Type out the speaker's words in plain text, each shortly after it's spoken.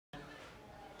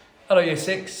Hello Year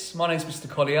 6, my name is Mr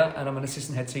Collyer and I'm an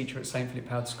assistant head teacher at St Philip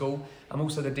Howard School. I'm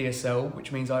also the DSL,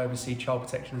 which means I oversee child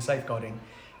protection and safeguarding.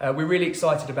 We're really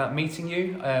excited about meeting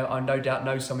you. I no doubt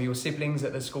know some of your siblings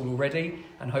at the school already,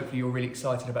 and hopefully you're really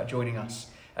excited about joining us.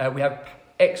 We have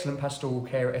excellent pastoral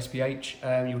care at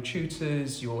SPH. Your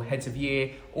tutors, your heads of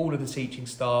year, all of the teaching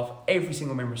staff, every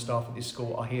single member of staff at this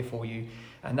school are here for you.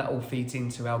 And that all feeds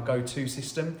into our go-to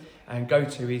system. And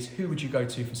go-to is who would you go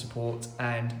to for support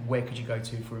and where could you go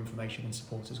to for information and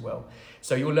support as well.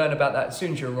 So you'll learn about that as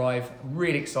soon as you arrive.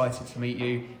 Really excited to meet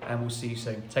you and we'll see you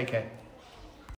soon. Take care.